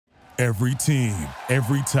Every team,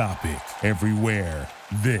 every topic, everywhere.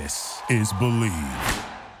 This is Believe.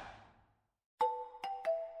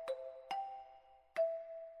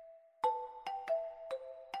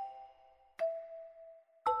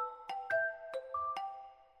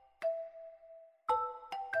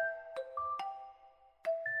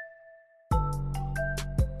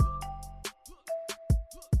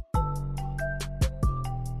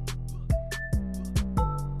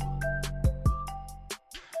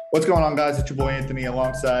 What's going on, guys? It's your boy Anthony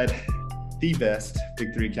alongside the best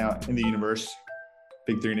Big Three account in the universe,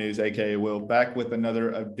 Big Three News, aka Will, back with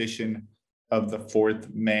another edition of the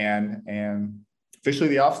Fourth Man and officially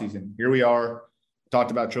the offseason. Here we are.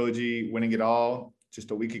 Talked about Trilogy winning it all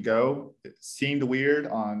just a week ago. It seemed weird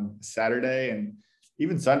on Saturday and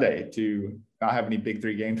even Sunday to not have any Big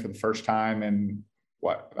Three games for the first time in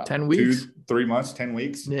about 10 weeks, 3 months, 10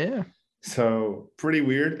 weeks. Yeah. So pretty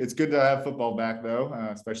weird. It's good to have football back, though,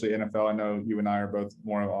 especially NFL. I know you and I are both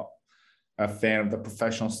more of a fan of the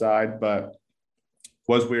professional side, but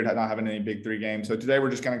was weird not having any Big Three games. So today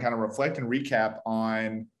we're just going to kind of reflect and recap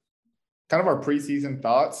on kind of our preseason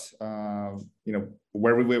thoughts,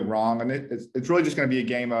 where we went wrong. And it's really just going to be a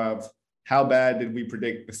game of how bad did we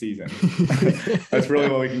predict the season? That's really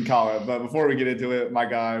what we can call it. But before we get into it, my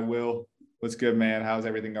guy, Will, what's good, man? How's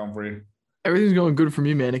everything going for you? Everything's going good for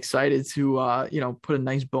me, man. Excited to, put a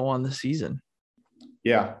nice bow on the season.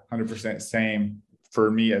 Yeah, 100% same for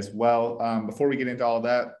me as well. Before we get into all of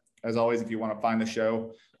that, as always, if you want to find the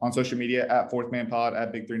show on social media at Fourth Man Pod,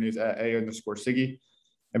 at Big Three News, at @A_Siggy.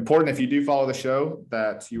 Important if you do follow the show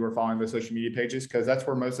that you are following the social media pages, because that's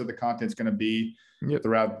where most of the content is going to be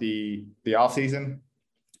throughout the off season.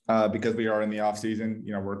 Because we are in the off season,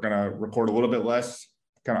 we're going to record a little bit less,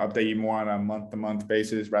 kind of update you more on a month-to-month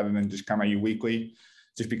basis rather than just come at you weekly,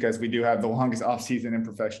 just because we do have the longest off-season in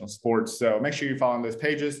professional sports. So make sure you're following those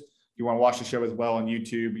pages. If you want to watch the show as well on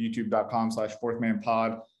YouTube,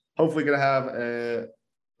 youtube.com/fourthmanpod. Hopefully going to have a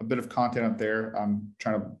bit of content up there. I'm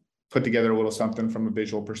trying to put together a little something from a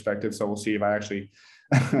visual perspective, so we'll see if I actually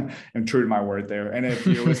am true to my word there. And if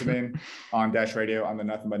you're listening on Dash Radio on the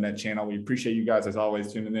Nothing But Net channel, we appreciate you guys, as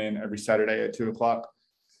always, tuning in every Saturday at 2 o'clock.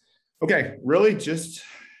 Okay, really just,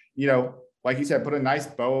 like you said, put a nice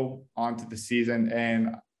bow onto the season.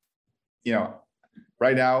 And,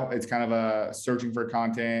 right now it's kind of a searching for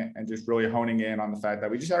content and just really honing in on the fact that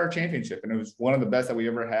we just had our championship and it was one of the best that we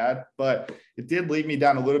ever had. But it did lead me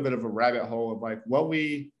down a little bit of a rabbit hole of like what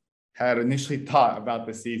we had initially thought about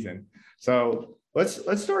the season. So let's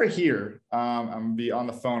start here. I'm going to be on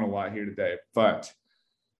the phone a lot here today, but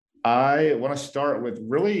I want to start with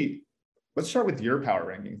let's start with your power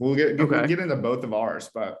ranking. We'll get into both of ours,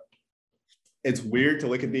 but it's weird to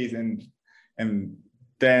look at these and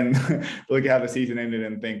then look at how the season ended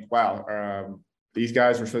and think, wow, these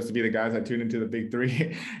guys were supposed to be the guys that tuned into the Big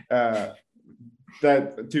Three, that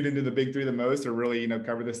tuned into the Big Three the most, or really,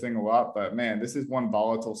 cover this thing a lot. But man, this is one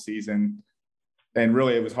volatile season, and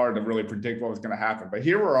really it was hard to really predict what was going to happen. But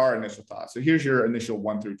here were our initial thoughts. So here's your initial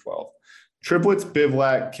 1 through 12: Triplets,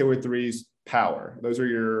 Bivouac, Killer Threes, Power. Those are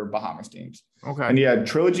your Bahamas teams. Okay. And you had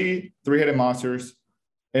Trilogy, Three-Headed Monsters,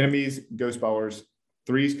 Enemies, Ghost Ballers,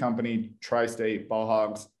 Threes Company, Tri-State, Ball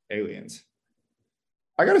Hogs, Aliens.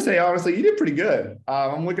 I got to say, honestly, you did pretty good.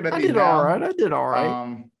 I'm looking at these now. I did all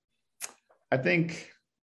right. I think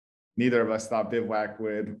neither of us thought Bivouac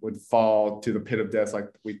would fall to the pit of death like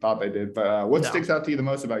we thought they did. But what sticks out to you the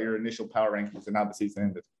most about your initial power rankings and how the season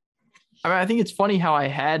ended? I think it's funny how I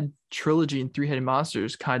had Trilogy and Three-Headed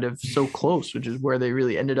Monsters kind of so close, which is where they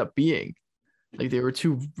really ended up being. Like they were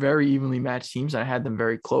two very evenly matched teams. I had them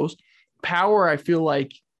very close. Power, I feel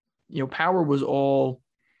like, Power was all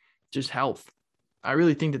just health. I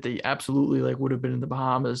really think that they absolutely would have been in the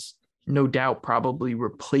Bahamas, no doubt, probably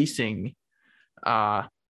replacing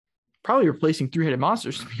Three-Headed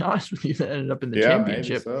Monsters, to be honest with you, that ended up in the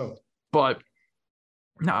championship. Maybe so. But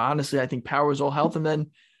no, honestly, I think Power was all health. And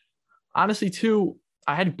then honestly, too,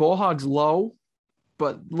 I had Ball Hogs low,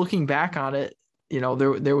 but looking back on it,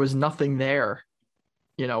 there was nothing there,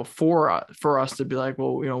 for us to be like,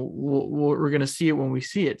 well, we're going to see it when we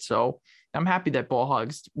see it. So I'm happy that Ball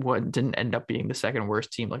Hogs didn't end up being the second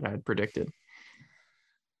worst team like I had predicted.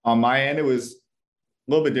 On my end, it was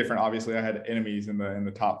a little bit different. Obviously, I had Enemies in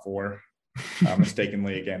the top four,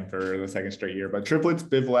 mistakenly again for the second straight year. But Triplets,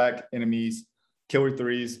 Bivouac, Enemies, Killer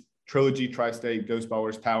Threes, Trilogy, Tri-State, Ghost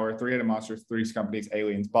Ballers, Power, Three-Headed Monsters, Threes Companies,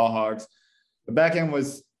 Aliens, Ball Hogs. The back end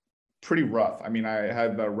was pretty rough. I mean, I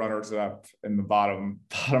had the runners up in the bottom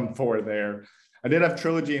four there. I did have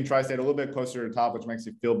Trilogy and Tri-State a little bit closer to the top, which makes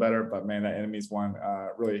me feel better. But man, that Enemies one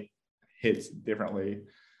really hits differently.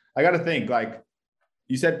 I got to think,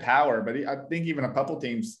 you said power, but I think even a couple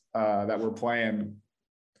teams that were playing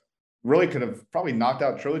really could have probably knocked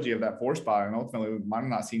out Trilogy of that 4 spot, and ultimately we might have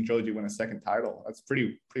not seen Trilogy win a second title. That's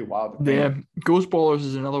pretty wild to think. Yeah, Ghost Ballers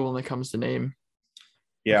is another one that comes to name.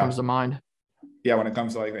 Yeah, comes to mind. Yeah, when it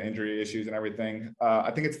comes to like the injury issues and everything,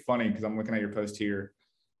 I think it's funny because I'm looking at your post here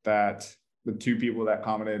that the 2 people that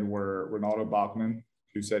commented were Ronaldo Bachman,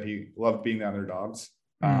 who said he loved being the underdogs.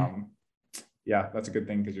 Yeah, that's a good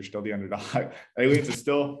thing because you're still the underdog. Aliens is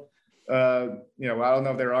still, I don't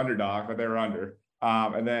know if they're underdog, but they were under.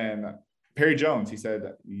 And then Perry Jones, he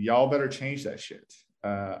said, y'all better change that shit.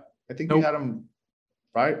 I think you had him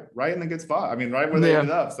right in the good spot. I mean, right where they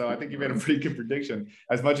ended up. So I think you made a pretty good prediction.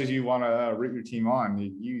 As much as you want to root your team on,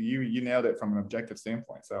 you nailed it from an objective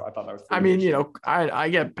standpoint. So I thought that was. I mean, I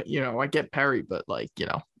get Perry, but like,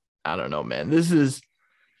 I don't know, man. This is.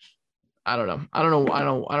 I don't know. I don't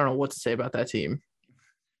know what to say about that team.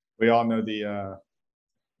 We all know the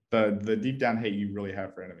deep down hate you really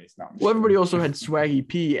have for enemies. Well, everybody also had Swaggy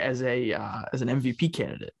P as an MVP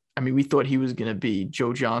candidate. I mean, we thought he was going to be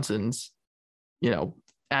Joe Johnson's,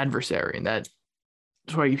 adversary, and that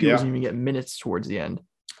Swaggy P wasn't even getting minutes towards the end.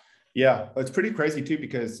 Yeah, it's pretty crazy too,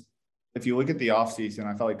 because if you look at the offseason,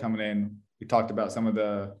 I felt like coming in, we talked about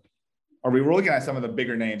we were looking at some of the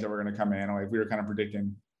bigger names that were going to come in. Like we were kind of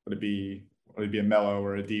predicting, would it be a Melo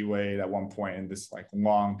or a D Wade at one point in this like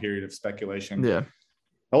long period of speculation? Yeah.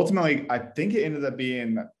 Ultimately, I think it ended up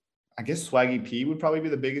being, I guess Swaggy P would probably be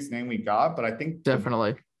the biggest name we got, but I think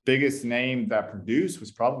definitely the biggest name that produced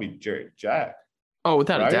was probably Jared Jack. Oh,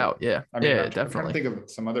 without a doubt. Yeah. I mean, definitely. I'm trying to think of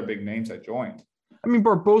some other big names that joined. I mean,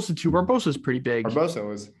 Barbosa too. Barbosa's pretty big. Barbosa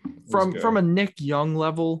was from a Nick Young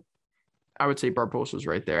level. I would say Barbosa's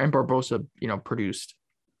right there, and Barbosa, produced.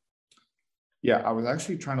 Yeah, I was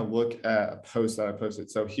actually trying to look at a post that I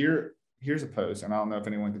posted. So here's a post, and I don't know if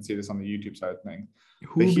anyone can see this on the YouTube side of things.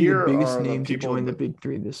 Who would be the biggest name to join the big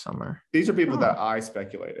 3 this summer? These are people that I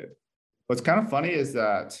speculated. What's kind of funny is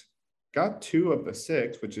that got 2 of the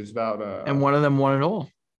 6, which is about and one of them won it all.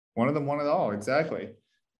 One of them won it all, exactly.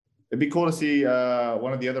 It'd be cool to see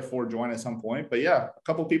one of the other 4 join at some point. But yeah, a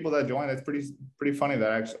couple people that joined. It's pretty funny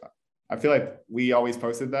that actually I feel like we always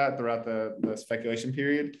posted that throughout the speculation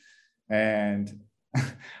period. And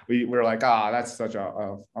we were like, that's such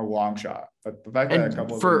a long shot. But the fact that a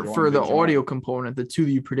couple for the audio component, the 2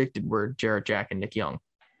 that you predicted were Jared Jack and Nick Young.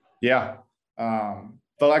 Yeah.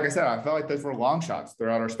 But like I said, I felt like those were long shots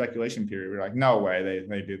throughout our speculation period. We were like, no way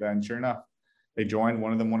they do that. And sure enough, they joined.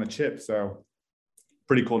 One of them won a chip. So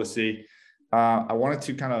pretty cool to see. I wanted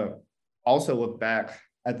to kind of also look back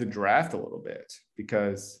at the draft a little bit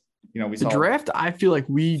because, we saw the draft. I feel like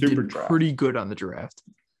we did pretty good on the draft.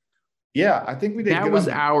 Yeah, I think we did. That was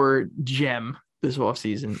our gem this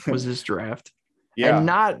offseason was this draft. Yeah.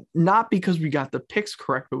 And not because we got the picks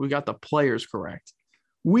correct, but we got the players correct.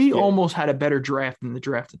 We almost had a better draft than the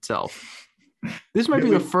draft itself. This might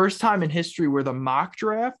be the first time in history where the mock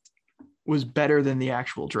draft was better than the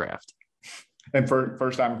actual draft. And for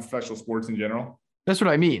first time in professional sports in general. That's what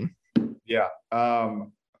I mean. Yeah.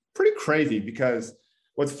 Pretty crazy because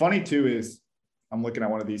what's funny too is I'm looking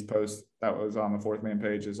at one of these posts that was on the Fourth Man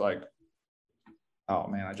page is like, oh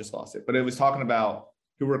man, I just lost it. But it was talking about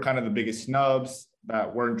who were kind of the biggest snubs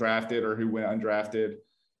that weren't drafted or who went undrafted.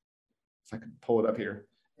 If I can pull it up here.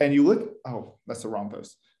 And you look, that's the wrong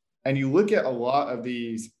post. And you look at a lot of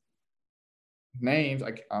these names,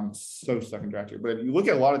 I'm so stuck in draft here, but if you look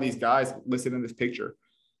at a lot of these guys listed in this picture,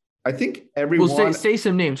 I think everyone. Well, say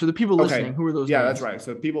some names. So the people listening, who are those names? That's right.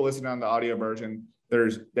 So people listening on the audio version,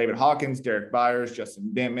 there's David Hawkins, Derek Byers,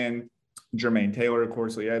 Justin Dentman, Jermaine Taylor,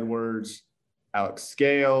 Corsley Edwards, Alex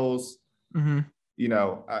Scales. Mm-hmm.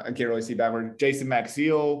 I can't really see backward. Jason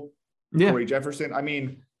Maxiel, Corey Jefferson. I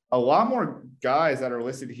mean, a lot more guys that are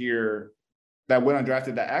listed here that went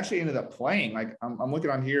undrafted that actually ended up playing. Like I'm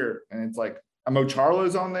looking on here and it's like Mo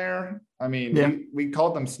Charlo's on there. I mean, we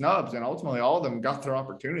called them snubs and ultimately all of them got their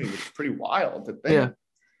opportunity, which is pretty wild to think.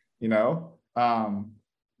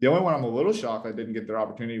 The only one I'm a little shocked I didn't get their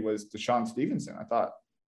opportunity was Deshaun Stevenson. I thought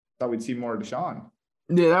we'd see more of Deshaun.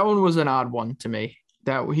 Yeah, that one was an odd one to me.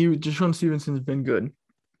 Deshaun Stevenson's been good.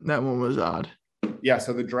 That one was odd. Yeah,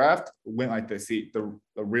 so the draft went like this. The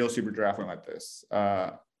real super draft went like this.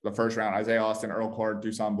 The first round, Isaiah Austin, Earl Clark,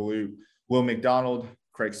 Dusan Balut, Will McDonald,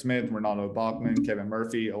 Craig Smith, Ronaldo Bachman, Kevin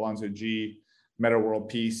Murphy, Alonzo G, Meta World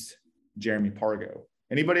Peace, Jeremy Pargo.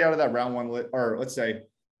 Anybody out of that round 1, or let's say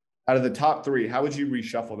out of the top 3, how would you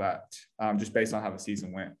reshuffle that just based on how the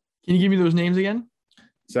season went? Can you give me those names again?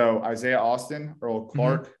 So Isaiah Austin, Earl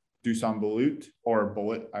Clark, Dusan Balut, or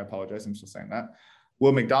Bullet. I apologize. I'm still saying that.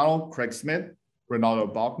 Will McDonald, Craig Smith,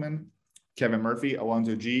 Ronaldo Bachman, Kevin Murphy,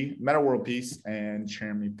 Alonzo G, Meta World Peace, and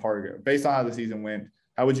Jeremy Pargo. Based on how the season went,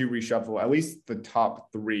 how would you reshuffle at least the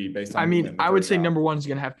top 3 based on? I mean, I would say number 1 is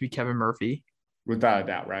going to have to be Kevin Murphy. Without a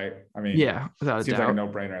doubt, right? I mean, yeah, without a doubt. Seems like a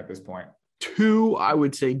no-brainer at this point. 2, I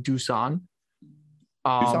would say Dusan.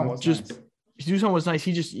 Dusan was nice. Dusan was nice.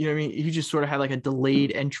 He just, you know what I mean? He just sort of had like a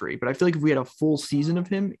delayed entry. But I feel like if we had a full season of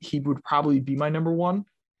him, he would probably be my number 1.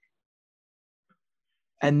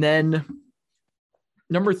 And then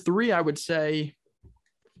number 3, I would say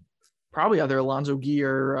probably either Alonzo Gee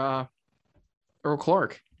or Earl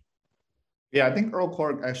Clark. Yeah, I think Earl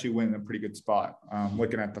Clark actually went in a pretty good spot.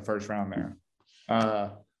 Looking at the first round there.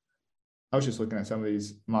 I was just looking at some of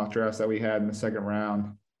these mock drafts that we had in the second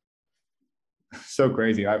round. So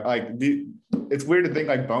crazy. It's weird to think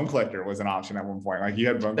like Bone Collector was an option at one point. Like you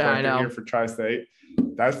had Bone Collector here for Tri-State.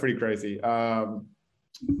 That's pretty crazy. Mo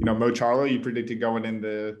Charlo, you predicted going in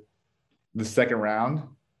the second round.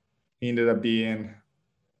 He ended up being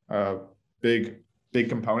a big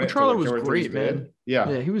component. Charlo was great, man.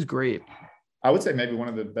 Yeah, he was great. I would say maybe one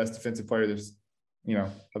of the best defensive players,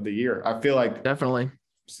 of the year. I feel like definitely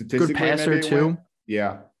statistically, good passer too.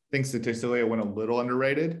 I think statistically it went a little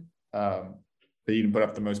underrated. He didn't put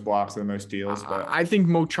up the most blocks and the most steals. But I think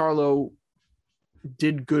Mo Charlo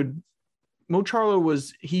did good. Mo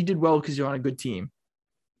Charlo he did well because you're on a good team.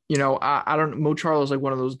 I don't. Mo Charlo is like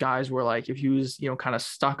one of those guys where like if he was kind of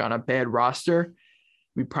stuck on a bad roster,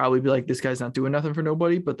 we'd probably be like, this guy's not doing nothing for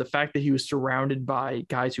nobody. But the fact that he was surrounded by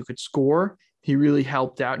guys who could score, he really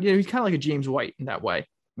helped out. He's kind of like a James White in that way.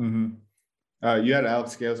 Mm-hmm. You had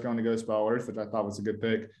Alex Scales going to go Spellworth, which I thought was a good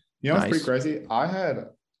pick. It's pretty crazy.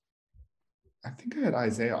 I think I had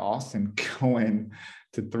Isaiah Austin going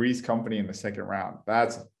to Three's Company in the second round.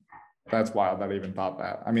 That's wild that I even thought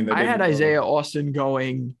that. I mean, I had Isaiah Austin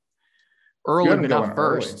going early, but not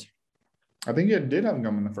first. Early. I think you did have him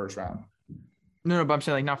come in the first round. No, but I'm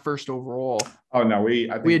saying like not first overall. Oh no, we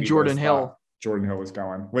had Jordan Hill. Jordan Hill was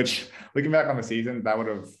going, which looking back on the season, that would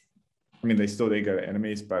have. I mean, they still did go to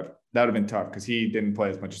enemies, but that would have been tough because he didn't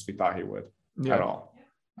play as much as we thought he would at all.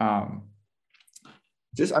 I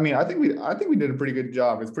think we did a pretty good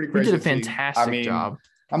job. It's pretty crazy. We did a fantastic job.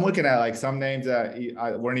 I'm looking at like some names that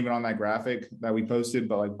weren't even on that graphic that we posted,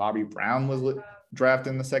 but like Bobby Brown was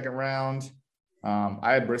drafted in the second round.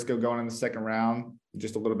 I had Briscoe going in the second round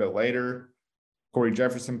just a little bit later. Corey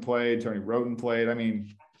Jefferson played. Tony Roten played. I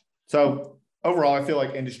mean, so overall, I feel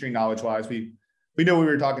like industry knowledge wise, we know we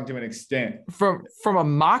were talking to an extent. From a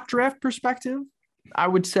mock draft perspective, I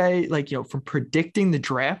would say from predicting the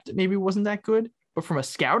draft, it maybe wasn't that good. But from a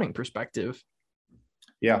scouting perspective,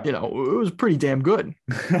 it was pretty damn good.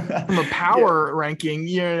 From a power ranking,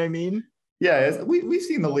 you know what I mean? Yeah, we've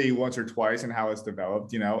seen the league once or twice and how it's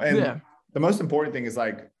developed, and the most important thing is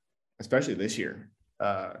especially this year,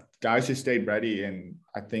 guys just stayed ready, and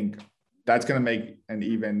I think that's going to make an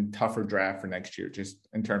even tougher draft for next year, just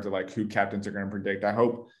in terms of who captains are going to predict. I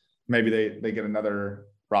hope maybe they get another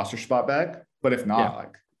roster spot back, but if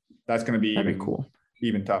not, that's going to be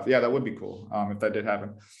even tough. Yeah, that would be cool if that did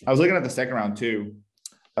happen. I was looking at the second round too.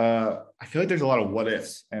 I feel like there's a lot of what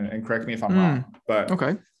ifs, and correct me if I'm wrong, but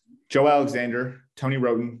okay. Joe Alexander, Tony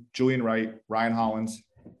Roten, Julian Wright, Ryan Hollins,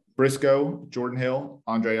 Briscoe, Jordan Hill,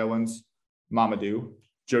 Andre Owens, Mamadou,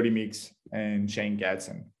 Jody Meeks, and Shane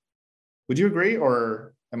Gadsden. Would you agree,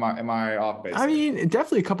 or am I off base? I mean,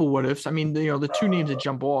 definitely a couple what ifs. I mean, the two names that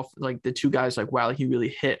jump off, like the two guys, he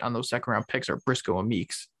really hit on those second round picks are Briscoe and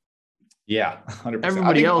Meeks. Yeah, 100%.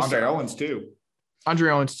 Everybody else, Andre Owens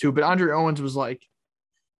too, but Andre Owens was I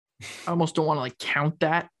almost don't want to count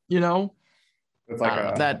that. It's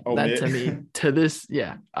that to me to this,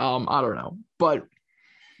 I don't know, but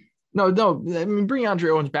no. I mean, bringing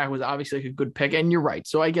Andre Owens back was obviously a good pick, and you're right.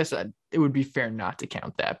 So I guess it would be fair not to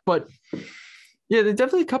count that, but there's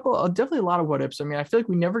definitely a lot of what ifs. I mean, I feel like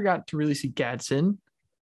we never got to really see Gadsden.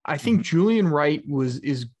 I think Julian Wright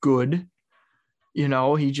is good.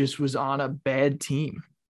 He just was on a bad team.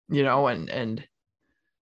 And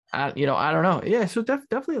I don't know. Yeah, so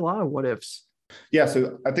definitely a lot of what ifs. Yeah,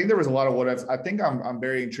 so I think there was a lot of what ifs. I think I'm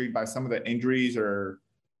very intrigued by some of the injuries or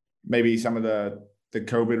maybe some of the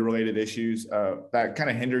COVID related issues that kind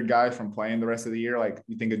of hindered guys from playing the rest of the year. Like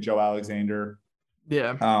you think of Joe Alexander.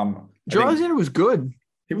 Yeah. Joe Alexander was good.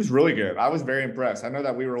 He was really good. I was very impressed. I know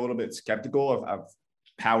that we were a little bit skeptical of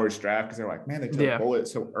Power's draft because they're like, man, they took a bullet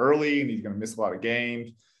so early and he's going to miss a lot of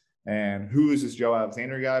games. And who is this Joe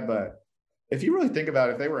Alexander guy? But if you really think about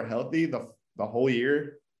it, if they were healthy the whole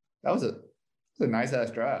year, that was a nice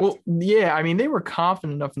ass draft. Well, yeah, I mean, they were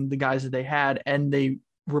confident enough in the guys that they had, and they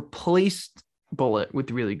replaced Bullet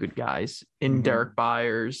with really good guys in Derek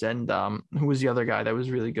Byers and who was the other guy that was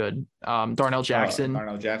really good? Darnell Jackson.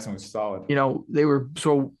 Darnell Jackson was solid. They were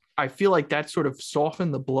so I feel like that sort of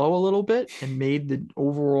softened the blow a little bit and made the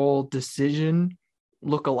overall decision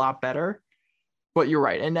look a lot better. But you're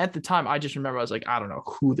right. And at the time, I just remember I was like, I don't know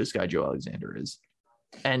who this guy Joe Alexander is.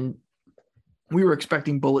 And we were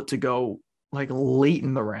expecting Bullet to go like late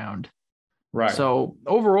in the round. Right. So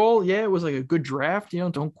overall, yeah, it was like a good draft.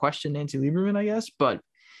 Don't question Nancy Lieberman, I guess. But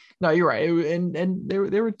no, you're right. And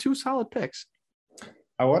there were two solid picks.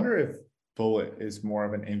 I wonder if Bullet is more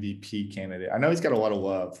of an MVP candidate. I know he's got a lot of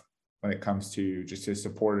love when it comes to just his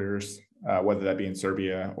supporters, whether that be in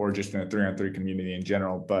Serbia or just in the 3-on-3 community in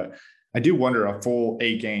general. But I do wonder, a full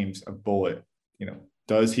 8 games of Bullet,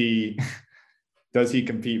 does he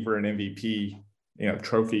compete for an MVP,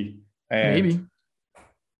 trophy? And maybe.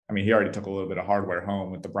 I mean, he already took a little bit of hardware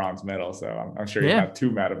home with the bronze medal, so I'm sure he's not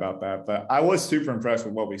too mad about that. But I was super impressed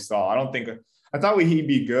with what we saw. I thought he'd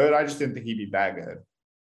be good. I just didn't think he'd be that good.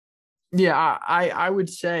 Yeah, I would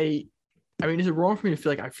say, I mean, is it wrong for me to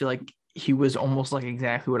feel like he was almost like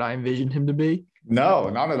exactly what I envisioned him to be? No,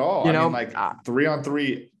 not at all. I mean, like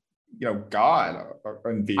 3-on-3, God.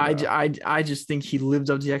 I just think he lived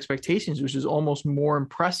up to the expectations, which is almost more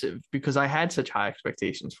impressive because I had such high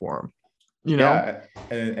expectations for him. Yeah,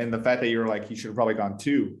 and the fact that you're like, he should have probably gone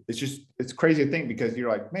 2. It's crazy to think, because you're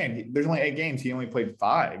like, man, there's only 8 games. He only played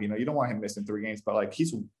 5. You don't want him missing 3 games, but like,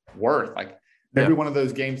 he's worth like every one of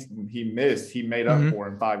those games he missed, he made up for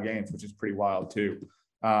in 5 games, which is pretty wild too.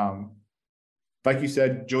 Like you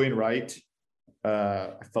said, Julian Wright,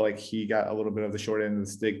 I felt like he got a little bit of the short end of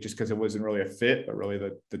the stick just because it wasn't really a fit, but really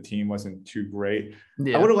the team wasn't too great.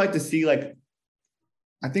 Yeah. I would have liked to see,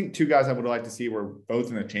 I think 2 guys I would have liked to see were both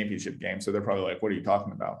in the championship game. So they're probably like, what are you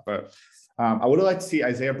talking about? But I would have liked to see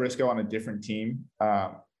Isaiah Briscoe on a different team,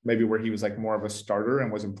 maybe where he was like more of a starter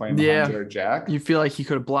and wasn't playing behind Jared Jack. You feel like he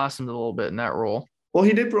could have blossomed a little bit in that role. Well,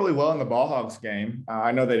 he did really well in the Ball Hogs game.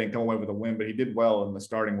 I know they didn't come away with a win, but he did well in the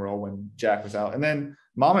starting role when Jack was out. And then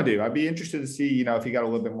Mamadou, I'd be interested to see, if he got a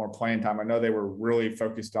little bit more playing time. I know they were really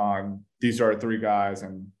focused on, these are our 3 guys,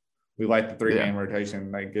 and we like the 3-game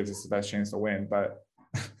rotation. That gives us the best chance to win. But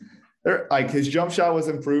like, his jump shot was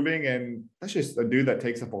improving, and that's just a dude that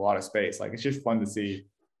takes up a lot of space. Like, it's just fun to see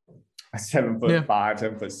a 7'5",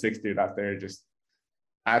 7'6" dude out there.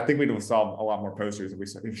 I think we'd have saw a lot more posters if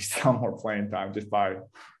we saw more playing time just by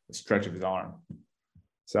the stretch of his arm.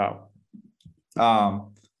 So,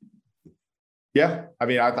 yeah, I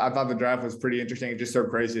mean, I thought the draft was pretty interesting. It's just so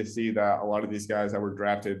crazy to see that a lot of these guys that were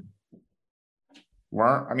drafted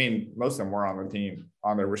weren't. I mean, most of them were on the team,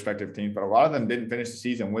 on their respective teams, but a lot of them didn't finish the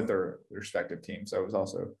season with their respective teams. So it was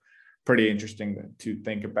also pretty interesting to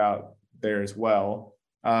think about there as well.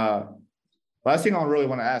 Last thing I really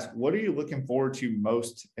want to ask, what are you looking forward to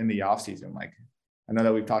most in the offseason? Like, I know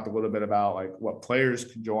that we've talked a little bit about like what players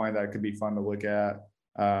could join that could be fun to look at.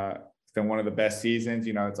 It's been one of the best seasons.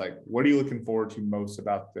 It's like, what are you looking forward to most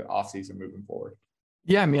about the offseason moving forward?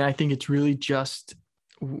 Yeah, I mean, I think it's really just,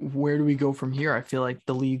 where do we go from here? I feel like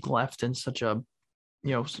the league left in such a,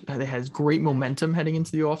 it has great momentum heading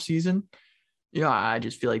into the offseason. I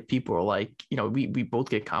just feel like people are like, we both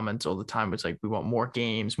get comments all the time. It's like, we want more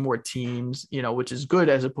games, more teams, which is good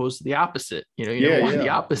as opposed to the opposite. You don't want the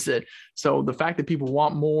opposite. So the fact that people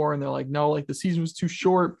want more and they're like, no, like the season was too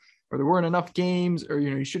short, or there weren't enough games, or,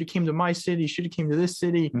 you should have came to my city, should have came to this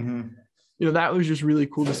city. That was just really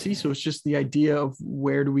cool to see. So it's just the idea of,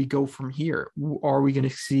 where do we go from here? Are we going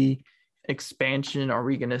to see expansion? Are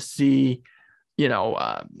we going to see, I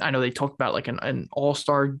know they talked about like an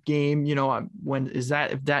all-star game, when is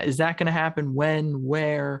that going to happen? When,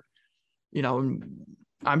 where,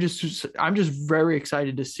 I'm just very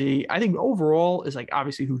excited to see. I think overall is like,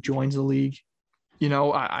 obviously, who joins the league,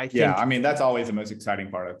 I think. Yeah. I mean, that's always the most exciting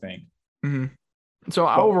part, I think. So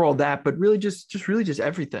overall that, but really just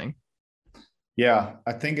everything. Yeah.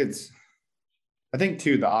 I think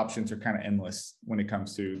too, the options are kind of endless when it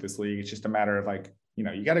comes to this league. It's just a matter of like,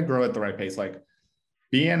 you got to grow at the right pace. Like,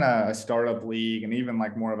 being a startup league and even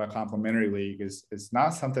like more of a complementary league is not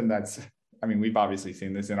something that's, I mean, we've obviously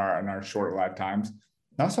seen this in our short lifetimes,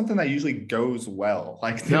 not something that usually goes well.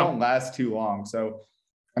 Like, they don't last too long. So,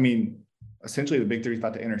 I mean, essentially the Big Three is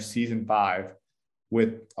about to enter season 5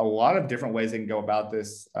 with a lot of different ways they can go about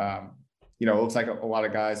this. It looks like a lot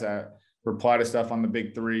of guys that reply to stuff on the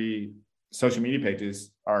Big Three social media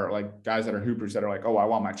pages are like guys that are hoopers that are like, oh, I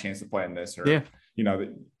want my chance to play in this. Or,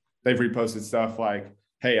 they've reposted stuff like,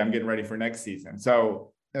 hey, I'm getting ready for next season.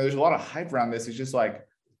 So there's a lot of hype around this. It's just like,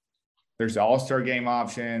 there's all-star game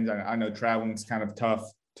options. I know traveling's kind of tough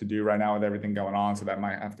to do right now with everything going on. So that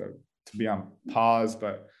might have to to be on pause.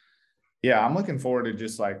 But yeah, I'm looking forward to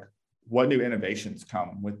just like what new innovations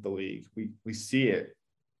come with the league. We see it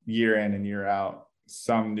year in and year out,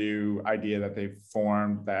 some new idea that they've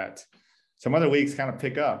formed that some other leagues kind of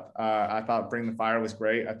pick up. I thought Bring the Fire was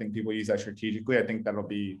great. I think people use that strategically. I think that'll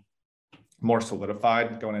be more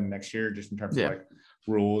solidified going into next year, just in terms of like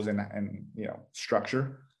rules and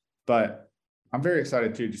structure. But I'm very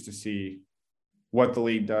excited too, just to see what the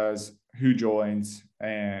league does, who joins,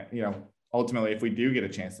 and ultimately if we do get a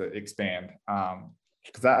chance to expand,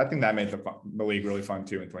 because I think that made the league really fun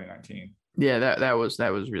too in 2019. Yeah, that was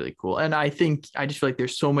really cool. And I think I just feel like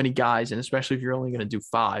there's so many guys, and especially if you're only going to do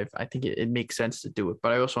 5, I think it makes sense to do it.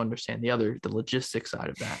 But I also understand the logistics side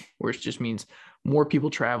of that, where it just means more people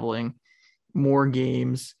traveling, more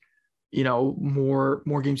games,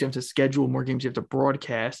 more games you have to schedule, more games you have to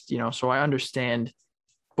broadcast, so I understand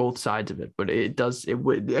both sides of it, but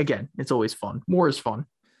it's always fun. More is fun.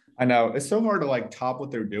 I know it's so hard to like top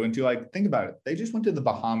what they're doing too. Like, think about it. They just went to the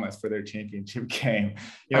Bahamas for their championship game.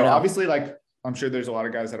 Obviously, like, I'm sure there's a lot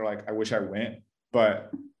of guys that are like, I wish I went,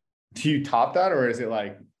 but do you top that? Or is it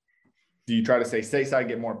like, do you try to say stateside,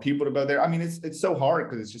 get more people to go there? I mean, it's so hard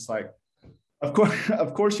because it's just like, of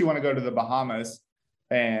course you want to go to the Bahamas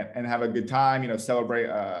and have a good time, celebrate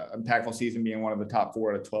impactful season, being one of the top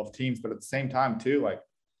 4 out of 12 teams. But at the same time too, like,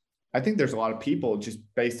 I think there's a lot of people just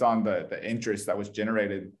based on the interest that was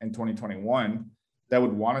generated in 2021 that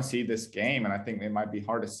would want to see this game. And I think it might be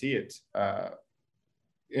hard to see it,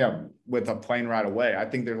 with a plane ride away. I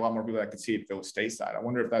think there's a lot more people that could see it if it was stateside. I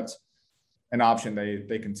wonder if that's an option they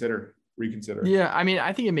reconsider. Yeah. I mean,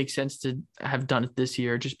 I think it makes sense to have done it this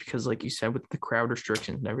year just because, like you said, with the crowd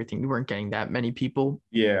restrictions and everything, you weren't getting that many people.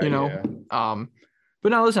 Yeah.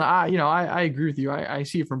 But now listen, I agree with you. I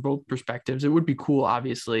see it from both perspectives. It would be cool,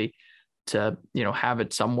 obviously, to, have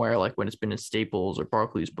it somewhere like when it's been in Staples or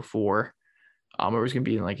Barclays before. It was going to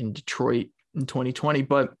be like in Detroit in 2020.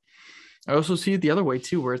 But I also see it the other way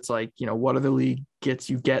too, where it's like, what other league get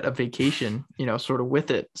a vacation, sort of with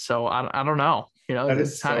it. So I don't know,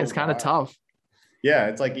 it's kind of tough. Yeah,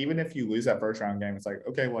 it's like even if you lose that first round game, it's like,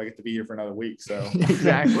 okay, well, I get to be here for another week. So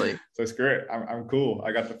exactly. So it's great. I'm cool.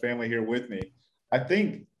 I got the family here with me. I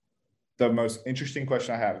think the most interesting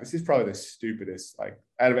question I have, this is probably the stupidest, like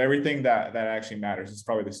out of everything that actually matters, it's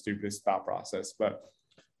probably the stupidest thought process. But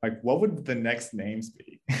like, what would the next names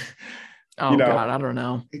be? Oh God, I don't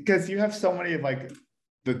know. Because you have so many of like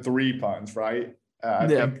the 3 puns, right? I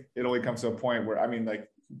think it only comes to a point where, I mean, like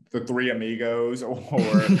the 3 amigos or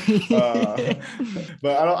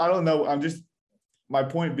but I don't know. My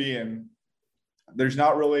point being, there's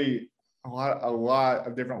not really a lot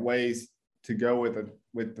of different ways to go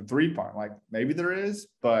with the 3 pun. Like maybe there is,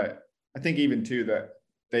 but I think even too that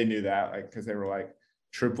they knew that, like, because they were like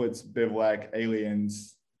triplets, bivouac,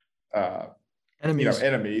 aliens,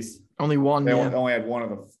 enemies. Only one. They only had one of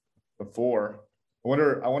the 4. I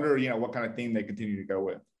wonder, what kind of theme they continue to go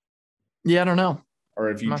with. Yeah, I don't know. Or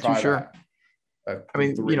if you I'm not try too sure. I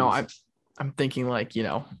mean, I'm thinking like,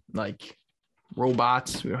 like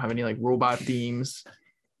robots. We don't have any like robot themes.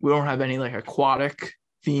 We don't have any like aquatic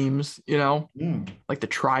themes, like the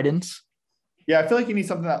tridents. Yeah, I feel like you need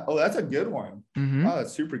something that's a good one. Mm-hmm. Oh,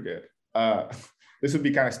 that's super good. This would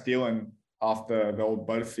be kind of stealing off the old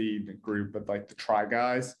BuzzFeed group, but like the Try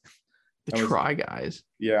Guys. Try Guys.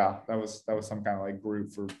 Yeah, that was some kind of like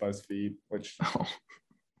group for BuzzFeed, which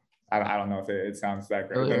I don't know if it sounds that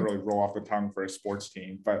great. It doesn't really roll off the tongue for a sports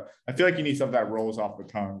team, but I feel like you need something that rolls off the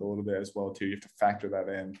tongue a little bit as well too. You have to factor that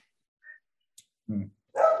in.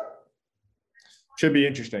 Should be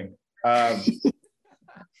interesting.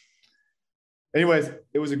 Anyways,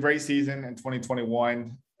 it was a great season in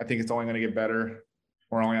 2021. I think it's only going to get better.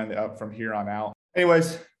 We're only on the up from here on out.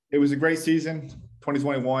 Anyways, it was a great season.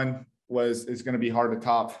 2021 is going to be hard to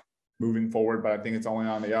top moving forward, but I think it's only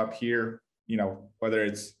on the up here. Whether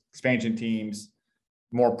it's expansion teams,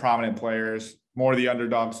 more prominent players, more of the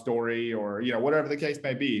underdog story, or whatever the case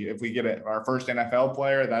may be. If we get our first NFL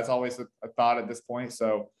player, that's always a thought at this point.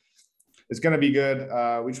 So it's going to be good.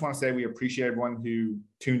 We just want to say we appreciate everyone who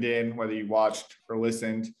tuned in, whether you watched or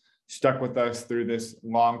listened, stuck with us through this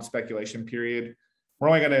long speculation period. We're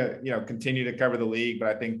only going to, continue to cover the league, but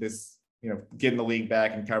I think this, getting the league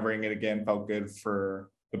back and covering it again felt good for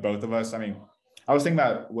the both of us. I mean, I was thinking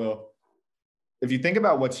about, Will, if you think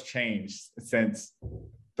about what's changed since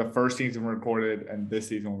the first season we recorded and this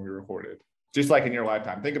season when we recorded, just like in your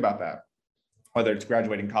lifetime, think about that, whether it's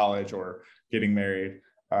graduating college or getting married,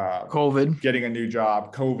 COVID, getting a new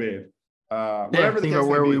job, COVID, whatever the case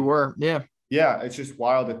where may we be. were. Yeah, it's just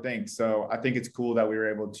wild to think. So I think it's cool that we were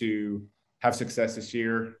able to have success this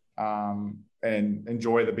year. and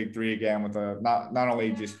enjoy the Big Three again with not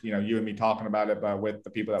only just, you and me talking about it, but with the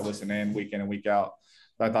people that listen in week in and week out.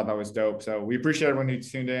 I thought that was dope. So we appreciate everyone who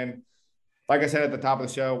tuned in. Like I said at the top of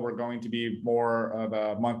the show, we're going to be more of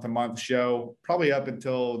a month-to-month show, probably up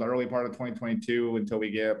until the early part of 2022, until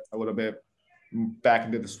we get a little bit back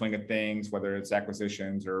into the swing of things, whether it's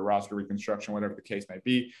acquisitions or roster reconstruction, whatever the case may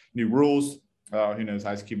be. New rules. Who knows?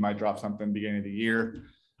 Ice Cube might drop something beginning of the year.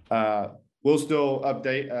 We'll still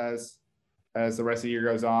update as the rest of the year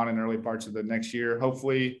goes on and early parts of the next year.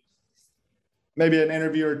 Hopefully, maybe an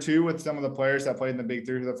interview or two with some of the players that played in the Big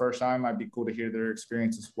Three for the first time. Might be cool to hear their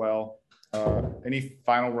experience as well. Any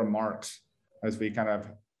final remarks as we kind of,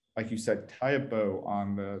 like you said, tie a bow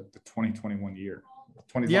on the 2021 year?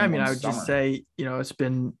 Yeah, I mean, I would just say, it's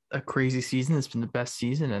been a crazy season. It's been the best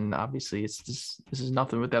season, and obviously, this is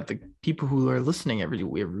nothing without the people who are listening every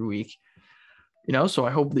week. So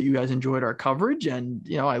I hope that you guys enjoyed our coverage, and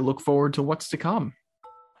I look forward to what's to come.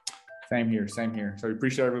 Same here. So we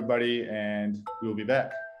appreciate everybody, and we will be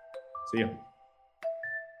back. See you.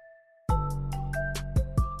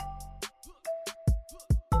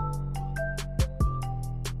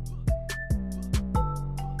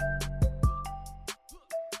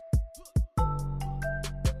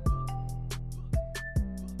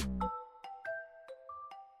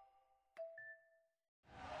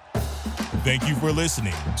 Thank you for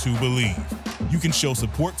listening to Believe. You can show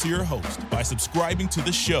support to your host by subscribing to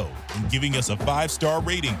the show and giving us a 5-star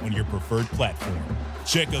rating on your preferred platform.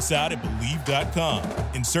 Check us out at Believe.com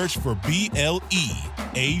and search for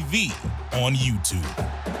BLEAV on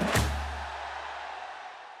YouTube.